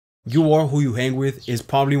You are who you hang with is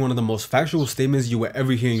probably one of the most factual statements you will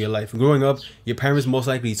ever hear in your life. Growing up, your parents most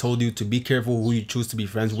likely told you to be careful who you choose to be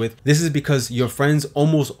friends with. This is because your friends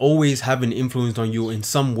almost always have an influence on you in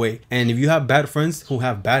some way. And if you have bad friends who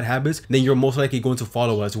have bad habits, then you're most likely going to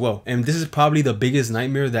follow as well. And this is probably the biggest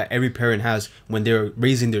nightmare that every parent has when they're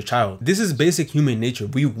raising their child. This is basic human nature.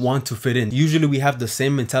 We want to fit in. Usually we have the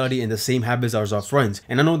same mentality and the same habits as our friends.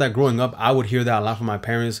 And I know that growing up, I would hear that a lot from my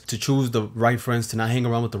parents, to choose the right friends, to not hang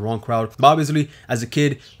around with the wrong crowd. But obviously, as a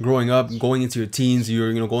kid growing up, going into your teens,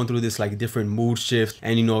 you're going through this like different mood shift,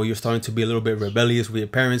 and you're starting to be a little bit rebellious with your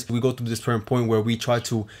parents. We go through this certain point where we try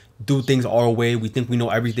to do things our way. We think we know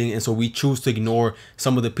everything, and so we choose to ignore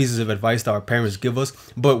some of the pieces of advice that our parents give us.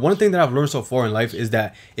 But one thing that I've learned so far in life is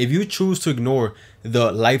that if you choose to ignore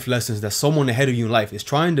the life lessons that someone ahead of you in life is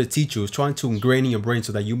trying to teach you, is trying to ingrain in your brain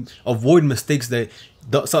so that you avoid mistakes that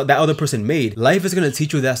that other person made, life is going to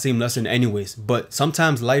teach you that same lesson anyways. But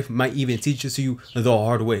sometimes life might even teach it to you the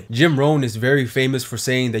hard way. Jim Rohn is very famous for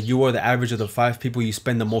saying that you are the average of the 5 people you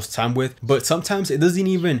spend the most time with. But sometimes it doesn't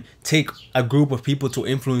even take a group of people to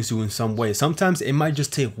influence you in some way. Sometimes it might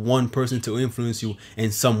just take one person to influence you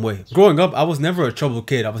in some way. Growing up, I was never a trouble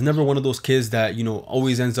kid. I was never one of those kids that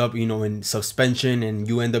always ends up in suspension and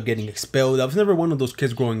you end up getting expelled. I was never one of those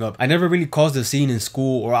kids growing up. I never really caused a scene in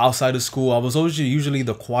school or outside of school. I was always usually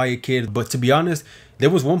the quiet kid. But to be honest, there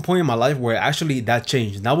was one point in my life where actually that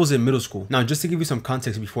changed, and that was in middle school. Now, just to give you some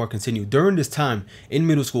context before I continue, during this time in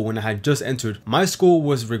middle school when I had just entered, my school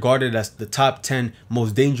was regarded as the top 10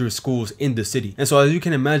 most dangerous schools in the city. And so as you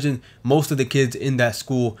can imagine, most of the kids in that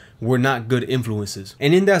school were not good influences.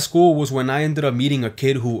 And in that school was when I ended up meeting a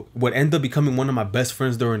kid who would end up becoming one of my best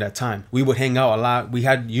friends during that time. We would hang out a lot. We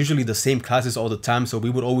had usually the same classes all the time, so we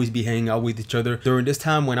would always be hanging out with each other. During this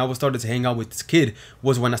time when I was started to hang out with this kid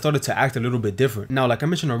was when I started to act a little bit different. Now, like I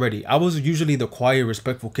mentioned already, I was usually the quiet,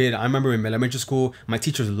 respectful kid. I remember in elementary school, my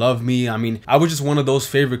teachers loved me. I mean, I was just one of those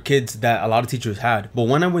favorite kids that a lot of teachers had. But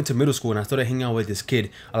when I went to middle school and I started hanging out with this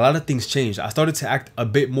kid, a lot of things changed. I started to act a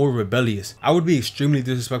bit more rebellious. I would be extremely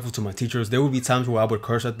disrespectful to my teachers. There would be times where I would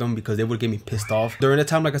curse at them because they would get me pissed off. During that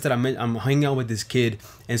time, like I said, I'm hanging out with this kid,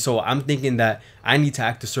 and so I'm thinking that I need to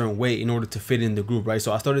act a certain way in order to fit in the group, right?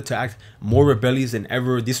 So I started to act more rebellious than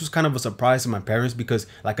ever. This was kind of a surprise to my parents because,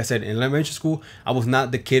 like I said, in elementary school, I was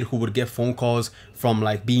not the kid who would get phone calls from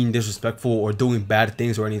like being disrespectful or doing bad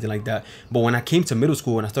things or anything like that. But when I came to middle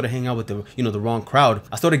school and I started hanging out with the wrong crowd,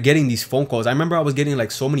 I started getting these phone calls. I remember I was getting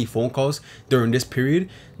like so many phone calls during this period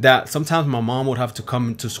that sometimes my mom would have to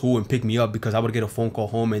come to school and pick me up because I would get a phone call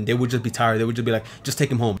home and they would just be tired. They would just be like, just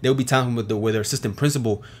take him home. There would be times where their assistant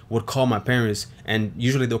principal would call my parents, and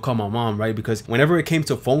usually they'll call my mom, right? Because whenever it came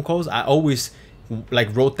to phone calls, I always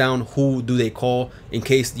like wrote down who do they call in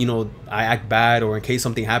case I act bad or in case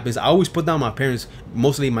something happens. I always put down my parents,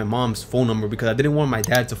 mostly my mom's phone number, because I didn't want my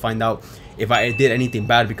dad to find out if I did anything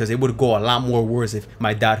bad, because it would go a lot more worse if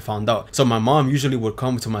my dad found out. So my mom usually would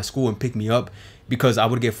come to my school and pick me up because I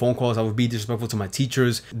would get phone calls. I would be disrespectful to my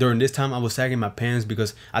teachers. During this time, I was sagging my pants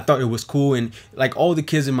because I thought it was cool, and like all the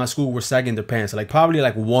kids in my school were sagging their pants. Like probably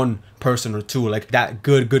like one person or two, like that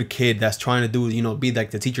good kid that's trying to do be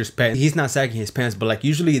like the teacher's pet. He's not sagging his pants, but like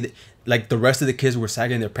usually like the rest of the kids were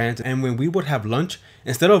sagging their pants. And when we would have lunch,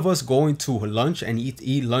 instead of us going to lunch and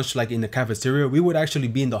eat lunch like in the cafeteria, we would actually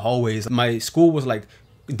be in the hallways. My school was like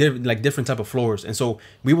different type of floors, and so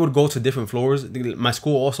we would go to different floors. My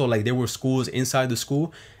school also, like, there were schools inside the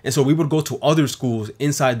school, and so we would go to other schools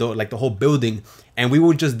inside the whole building, and we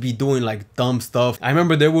would just be doing like dumb stuff. I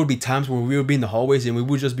remember there would be times where we would be in the hallways and we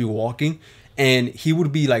would just be walking, and he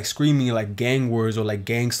would be like screaming like gang words or like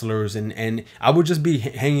gang slurs, and I would just be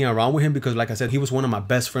hanging around with him because, like I said, he was one of my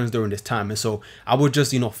best friends during this time. And so I would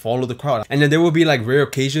just follow the crowd. And then there would be like rare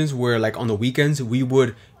occasions where like on the weekends we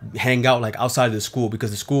would hang out like outside of the school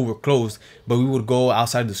because the school were closed, but we would go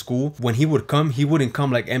outside the school. When he would come, he wouldn't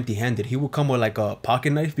come like empty-handed. He would come with like a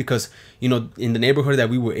pocket knife because in the neighborhood that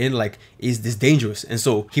we were in, like, is this dangerous. And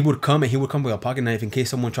so he would come with a pocket knife in case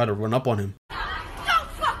someone tried to run up on him.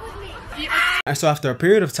 And so after a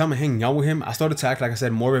period of time of hanging out with him, I started to act, like I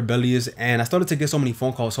said, more rebellious, and I started to get so many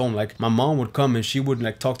phone calls home. Like, my mom would come and she would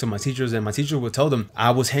like talk to my teachers, and my teacher would tell them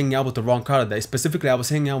I was hanging out with the wrong crowd. That specifically, I was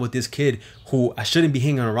hanging out with this kid who I shouldn't be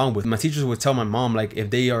hanging around with. My teachers would tell my mom, like,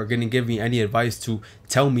 if they are gonna give me any advice, to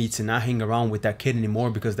tell me to not hang around with that kid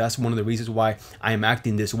anymore, because that's one of the reasons why I am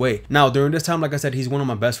acting this way. Now during this time, like I said, he's one of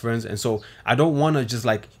my best friends, and so I don't want to just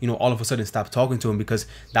like, you know, all of a sudden stop talking to him, because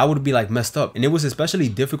that would be like messed up. And it was especially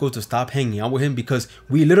difficult to stop hanging out with him because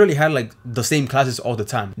we literally had like the same classes all the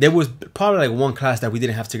time. There was probably like one class that we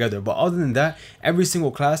didn't have together, but other than that, every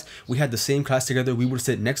single class we had the same class together. We would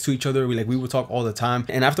sit next to each other, we would talk all the time.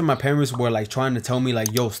 And after my parents were like trying to tell me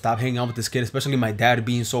like, yo, stop hanging out with this kid, especially my dad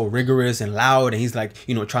being so rigorous and loud, and he's like,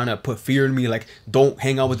 you know, trying to put fear in me, like, don't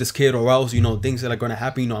hang out with this kid or else, you know, things that are going to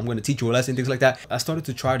happen, you know, I'm going to teach you a lesson, things like that. I started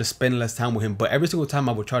to try to spend less time with him, but every single time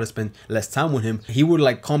I would try to spend less time with him, he would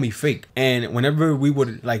like call me fake. And whenever we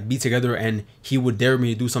would like be together and he would dare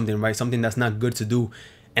me to do something, right, something that's not good to do,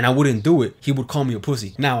 and I wouldn't do it, he would call me a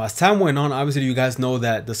pussy. Now as time went on, obviously you guys know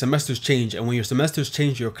that the semesters change, and when your semesters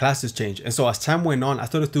change, your classes change. And so as time went on, I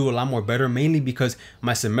started to do a lot more better, mainly because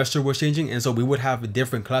my semester was changing, and so we would have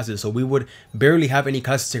different classes. So we would barely have any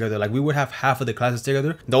classes together. Like we would have half of the classes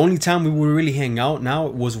together. The only time we would really hang out now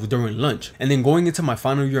was during lunch. And then going into my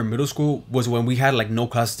final year of middle school was when we had like no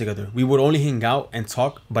classes together. We would only hang out and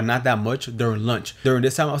talk, but not that much during lunch. During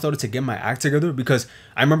this time, I started to get my act together, because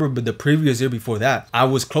I remember the previous year before that, I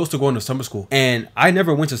was close to going to summer school, and I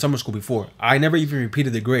never went to summer school before. I never even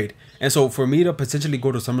repeated the grade. And so for me to potentially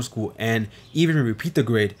go to summer school and even repeat the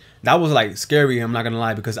grade, that was like scary, I'm not gonna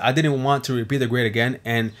lie, because I didn't want to repeat the grade again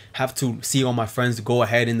and have to see all my friends go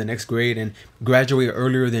ahead in the next grade and graduate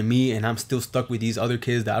earlier than me, and I'm still stuck with these other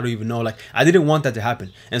kids that I don't even know. Like I didn't want that to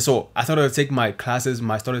happen. And so I started to take my classes,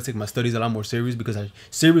 I started to take my studies a lot more serious, because I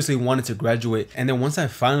seriously wanted to graduate. And then once I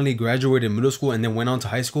finally graduated middle school and then went on to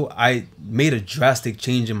high school, I made a drastic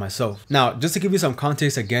change in myself. Now just to give you some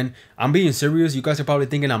context again, I'm being serious. You guys are probably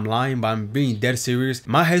thinking I'm lying, but I'm being dead serious.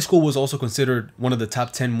 My high school was also considered one of the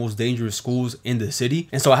top 10 most dangerous schools in the city,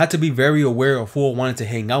 and so I had to be very aware of who I wanted to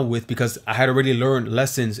hang out with, because I had already learned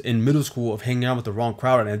lessons in middle school of hanging out with the wrong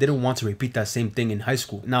crowd, and I didn't want to repeat that same thing in high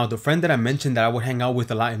school. Now the friend that I mentioned that I would hang out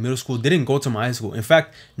with a lot in middle school didn't go to my high school. In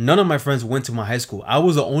fact, none of my friends went to my high school. I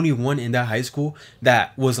was the only one in that high school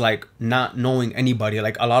that was like not knowing anybody.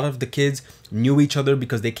 Like a lot of the kids knew each other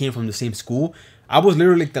because they came from the same school. I was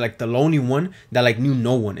literally like the lonely one that like knew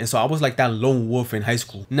no one. And so I was like that lone wolf in high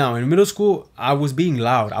school. Now in middle school, I was being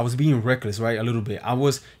loud. I was being reckless, right? A little bit. I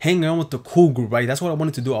was hanging out with the cool group, right? That's what I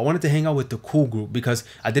wanted to do. I wanted to hang out with the cool group because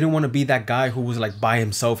I didn't want to be that guy who was like by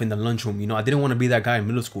himself in the lunchroom. You know, I didn't want to be that guy in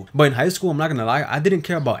middle school. But in high school, I'm not gonna lie, I didn't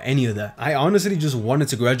care about any of that. I honestly just wanted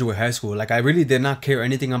to graduate high school. Like I really did not care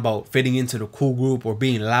anything about fitting into the cool group or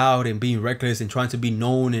being loud and being reckless and trying to be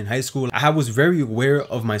known in high school. I was very aware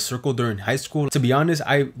of my circle during high school. To be honest,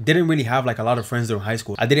 I didn't really have like a lot of friends during high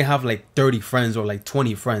school. I didn't have like 30 friends or like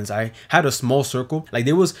 20 friends. I had a small circle. Like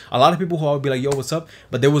there was a lot of people who I would be like, yo, what's up?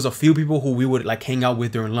 But there was a few people who we would like hang out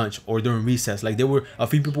with during lunch or during recess. Like there were a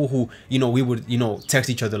few people who, you know, we would, you know, text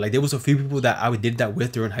each other. Like there was a few people that I did that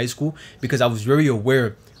with during high school because I was very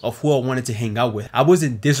aware of who I wanted to hang out with. I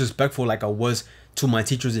wasn't disrespectful like I was to my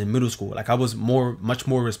teachers in middle school. Like I was much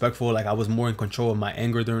more respectful. Like I was more in control of my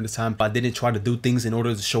anger during the time. I didn't try to do things in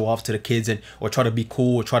order to show off to the kids and or try to be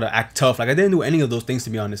cool or try to act tough. Like I didn't do any of those things, to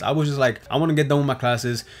be honest. I was just like, I want to get done with my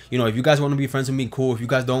classes. You know, if you guys want to be friends with me, cool. If you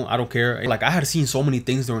guys don't, I don't care. Like I had seen so many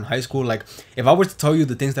things during high school. Like if I were to tell you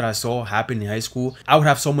the things that I saw happen in high school, I would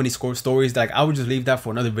have so many stories. Like I would just leave that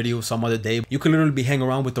for another video some other day. You could literally be hanging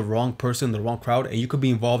around with the wrong person, the wrong crowd, and you could be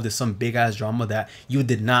involved in some big ass drama that you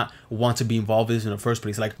did not want to be involved in the first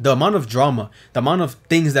place. Like the amount of drama, the amount of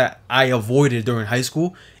things that I avoided during high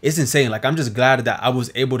school is insane. Like I'm just glad that I was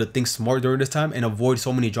able to think smart during this time and avoid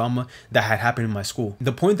so many drama that had happened in my school.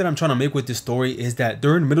 The point that I'm trying to make with this story is that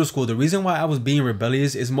during middle school, the reason why I was being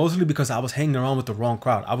rebellious is mostly because I was hanging around with the wrong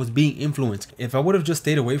crowd. I was being influenced. If I would have just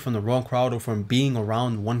stayed away from the wrong crowd or from being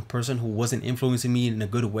around one person who wasn't influencing me in a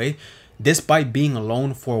good way, despite being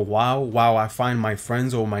alone for a while I find my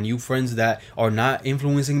friends or my new friends that are not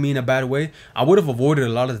influencing me in a bad way, I would have avoided a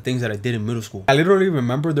lot of the things that I did in middle school. I literally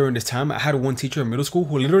remember during this time I had one teacher in middle school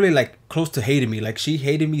who literally like close to hated me. Like she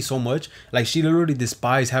hated me so much, like she literally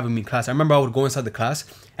despised having me in class. I remember I would go inside the class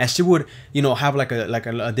and she would, you know, have like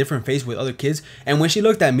a different face with other kids, and when she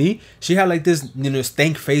looked at me, she had like this, you know,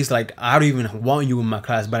 stank face, like I don't even want you in my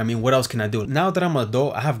class, but I mean, what else can I do? Now that I'm an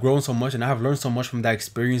adult, I have grown so much and I have learned so much from that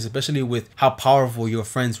experience, especially with how powerful your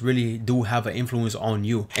friends really do have an influence on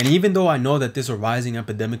you. And even though I know that there's a rising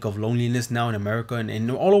epidemic of loneliness now in America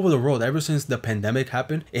and all over the world, ever since the pandemic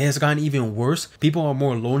happened, it has gotten even worse. People are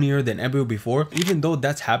more lonelier than ever before. Even though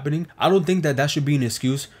that's happening, I don't think that that should be an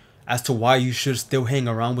excuse as to why you should still hang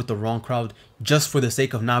around with the wrong crowd just for the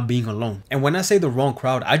sake of not being alone. And when I say the wrong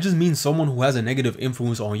crowd, I just mean someone who has a negative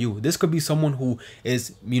influence on you. This could be someone who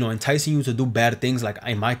is, enticing you to do bad things. Like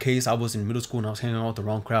in my case, I was in middle school and I was hanging out with the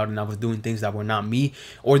wrong crowd and I was doing things that were not me.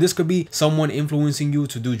 Or this could be someone influencing you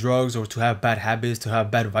to do drugs or to have bad habits, to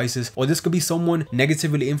have bad vices. Or this could be someone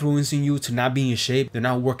negatively influencing you to not be in shape. They're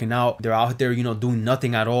not working out. They're out there, doing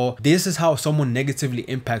nothing at all. This is how someone negatively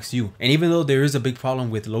impacts you. And even though there is a big problem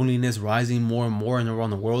with loneliness rising more and more around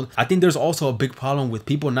the world, I think there's also a big problem with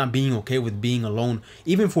people not being okay with being alone,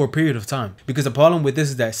 even for a period of time. Because the problem with this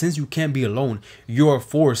is that since you can't be alone, you're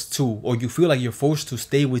forced to, or you feel like you're forced to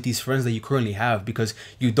stay with these friends that you currently have, because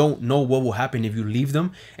you don't know what will happen if you leave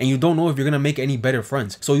them, and you don't know if you're gonna make any better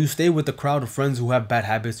friends. So you stay with the crowd of friends who have bad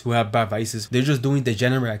habits, who have bad vices. They're just doing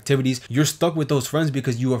degenerate activities. You're stuck with those friends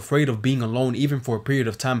because you're afraid of being alone, even for a period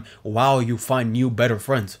of time, while you find new better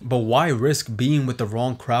friends. But why risk being with the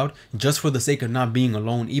wrong crowd just for the sake of not being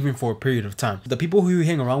alone, even for a period of time? The people who you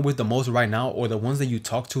hang around with the most right now, or the ones that you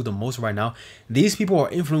talk to the most right now, these people are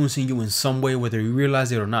influencing you in some way, whether you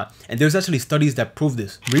realize it or not. And there's actually studies that prove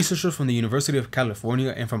this. Researchers from the University of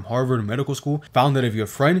California and from Harvard Medical School found that if your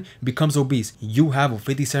friend becomes obese, you have a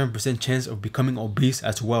 57% chance of becoming obese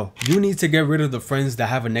as well. You need to get rid of the friends that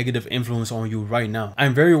have a negative influence on you right now.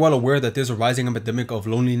 I'm very well aware that there's a rising epidemic of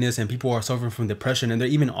loneliness and people are suffering from depression, and they're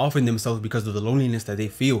even offing themselves because of the loneliness that they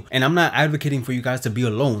feel. And I'm not advocating for you guys to be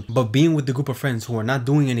alone, but being with the group of friends who are not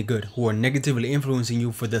doing any good, who are negatively influencing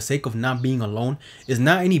you for the sake of not being alone, is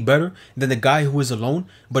not any better than the guy who is alone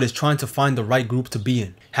but is trying to find the right group to be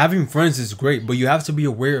in. Having friends is great, but you have to be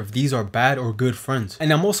aware if these are bad or good friends.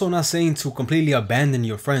 And I'm also not saying to completely abandon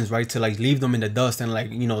your friends, right? To like leave them in the dust and like,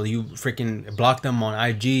 you freaking block them on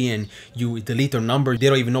IG and you delete their number. They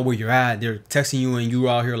don't even know where you're at. They're texting you and you're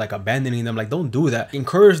out here like abandoning them. Like, don't do that.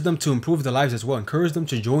 Encourage them to improve their lives as well. Encourage them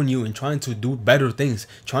to join you in trying to do better things,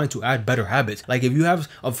 trying to add better habits. Like if you have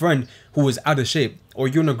a friend who is out of shape, or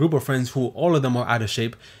you're in a group of friends who all of them are out of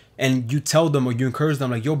shape, and you tell them or you encourage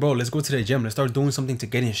them like, yo bro, let's go to the gym, let's start doing something to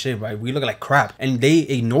get in shape, right? We look like crap, and they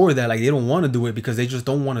ignore that, like they don't want to do it because they just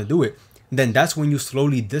don't want to do it. Then that's when you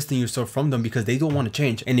slowly distance yourself from them because they don't want to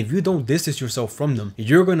change. And if you don't distance yourself from them,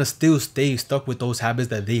 you're going to still stay stuck with those habits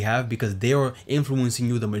that they have because they are influencing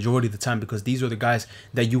you the majority of the time, because these are the guys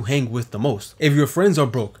that you hang with the most. If your friends are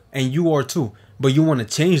broke and you are too, but you want to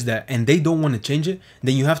change that and they don't want to change it,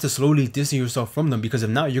 then you have to slowly distance yourself from them, because if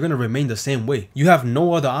not, you're going to remain the same way. You have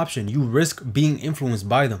no other option. You risk being influenced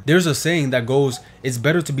by them. There's a saying that goes, it's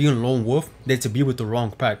better to be a lone wolf than to be with the wrong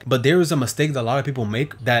pack. But there is a mistake that a lot of people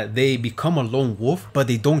make, that they become a lone wolf, but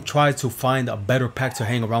they don't try to find a better pack to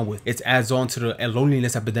hang around with. It adds on to the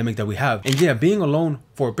loneliness epidemic that we have. And yeah, being alone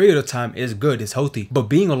for a period of time is good, it's healthy. But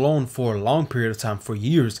being alone for a long period of time, for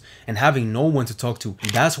years, and having no one to talk to,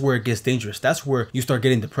 that's where it gets dangerous. That's where you start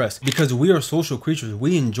getting depressed, because we are social creatures.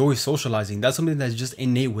 We enjoy socializing. That's something that's just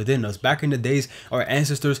innate within us. Back in the days, our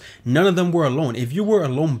ancestors, none of them were alone. If you were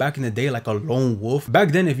alone back in the day, like a lone wolf,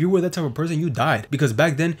 back then, if you were that type of person, you died. Because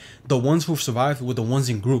back then, the ones who survived were the ones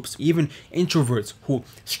in groups. Even introverts who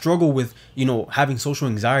struggle with, having social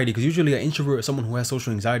anxiety, because usually an introvert is someone who has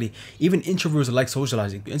social anxiety. Even introverts like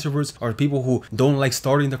socializing. Introverts are people who don't like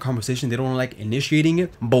starting the conversation. They don't like initiating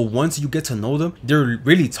it. But once you get to know them, they're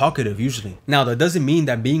really talkative usually. Now, that doesn't mean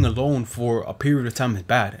that being alone for a period of time is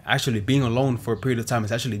bad. Actually, being alone for a period of time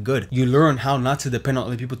is actually good. You learn how not to depend on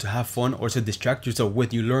other people to have fun or to distract yourself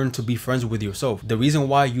with. You learn to be friends with yourself. The reason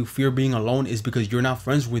why you fear being alone is because you're not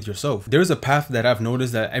friends with yourself. There's a path that I've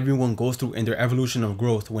noticed that everyone goes through in their evolution of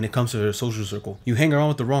growth when it comes to their social circle. You hang around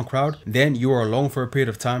with the wrong crowd, then you are alone for a period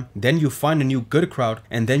of time, then you find a new good crowd,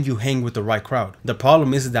 and then you hang with the right crowd. The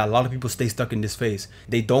problem is that a lot of people stay stuck in this phase.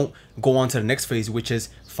 They don't go on to the next phase, which is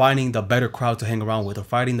finding the better crowd to hang around with, or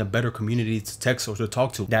finding the better community to text or to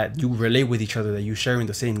talk to, that you relate with each other, that you sharing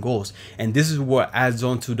the same goals. And this is what adds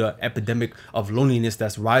on to the epidemic of loneliness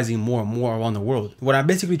that's rising more and more around the world. What I'm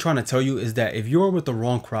basically trying to tell you is that if you're with the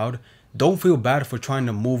wrong crowd, don't feel bad for trying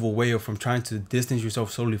to move away or from trying to distance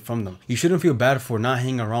yourself solely from them. You shouldn't feel bad for not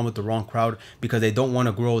hanging around with the wrong crowd because they don't want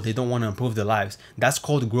to grow, they don't want to improve their lives. That's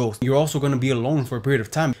called growth. You're also going to be alone for a period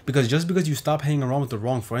of time, because just because you stop hanging around with the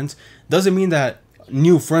wrong friends doesn't mean that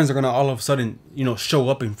new friends are gonna all of a sudden, show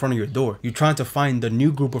up in front of your door. You're trying to find the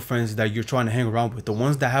new group of friends that you're trying to hang around with, the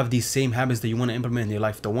ones that have these same habits that you want to implement in your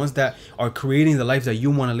life, the ones that are creating the life that you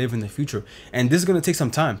want to live in the future. And this is gonna take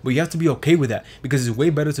some time, but you have to be okay with that, because it's way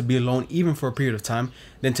better to be alone even for a period of time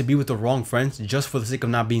than to be with the wrong friends just for the sake of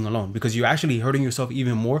not being alone, because you're actually hurting yourself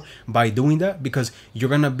even more by doing that, because you're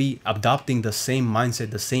gonna be adopting the same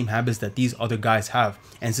mindset, the same habits that these other guys have.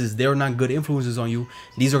 And since they're not good influences on you,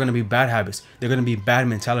 these are gonna be bad habits. They're gonna be bad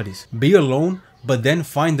mentalities. Be alone but then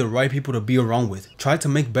find the right people to be around with. Try to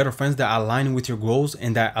make better friends that align with your goals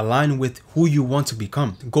and that align with who you want to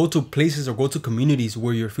become. Go to places or go to communities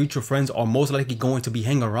where your future friends are most likely going to be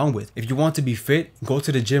hanging around with. If you want to be fit, go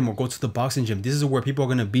to the gym or go to the boxing gym. This is where people are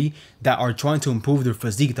going to be that are trying to improve their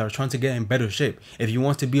physique, that are trying to get in better shape. If you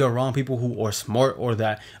want to be around people who are smart or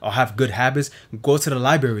that have good habits, go to the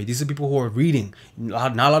library. These are people who are reading.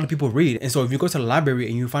 Not a lot of people read. And so if you go to the library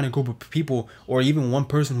and you find a group of people or even one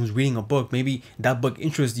person who's reading a book, maybe that book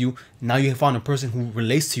interests you. Now you have found a person who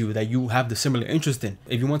relates to you that you have the similar interest in.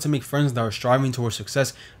 If you want to make friends that are striving towards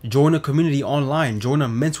success, join a community online, join a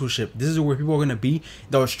mentorship. This is where people are going to be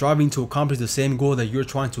that are striving to accomplish the same goal that you're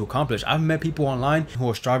trying to accomplish. I've met people online who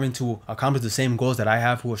are striving to accomplish the same goals that I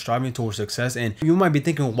have, who are striving towards success. And you might be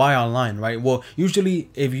thinking, why online, right? Well, usually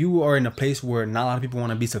if you are in a place where not a lot of people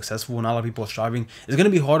want to be successful, not a lot of people are striving, it's going to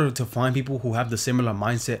be harder to find people who have the similar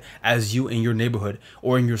mindset as you in your neighborhood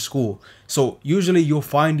or in your school. So usually you'll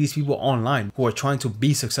find these people online who are trying to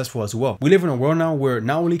be successful as well. We live in a world now where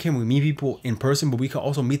not only can we meet people in person, but we can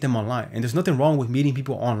also meet them online. And there's nothing wrong with meeting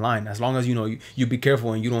people online, as long as you be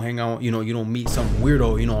careful and you don't hang out, you don't meet some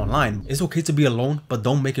weirdo, online. It's okay to be alone, but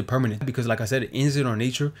don't make it permanent, because like I said, it is in our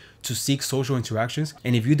nature to seek social interactions.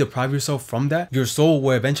 And if you deprive yourself from that, your soul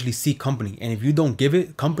will eventually seek company. And if you don't give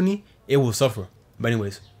it company, it will suffer. But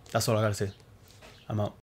anyways, that's all I gotta say. I'm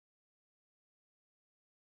out.